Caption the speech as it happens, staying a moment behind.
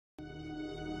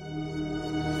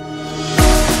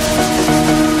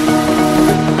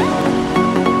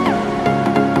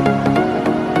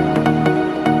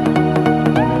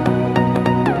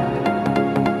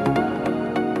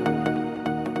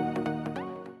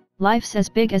Life's as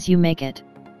big as you make it.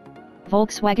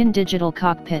 Volkswagen Digital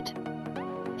Cockpit.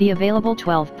 The available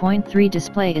 12.3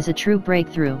 display is a true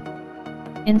breakthrough.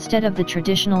 Instead of the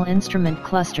traditional instrument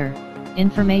cluster,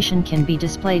 information can be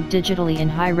displayed digitally in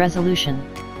high resolution.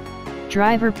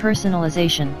 Driver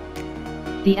personalization.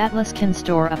 The Atlas can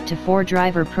store up to 4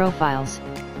 driver profiles,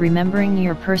 remembering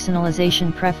your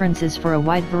personalization preferences for a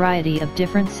wide variety of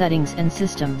different settings and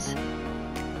systems.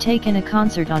 Take in a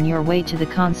concert on your way to the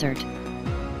concert.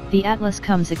 The Atlas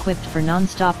comes equipped for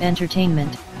non-stop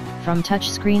entertainment, from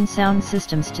touchscreen sound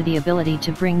systems to the ability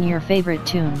to bring your favorite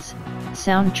tunes,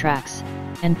 soundtracks,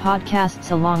 and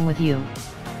podcasts along with you.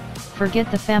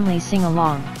 Forget the family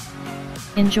sing-along.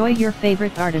 Enjoy your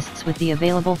favorite artists with the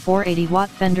available 480-watt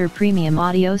Fender Premium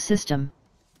Audio System.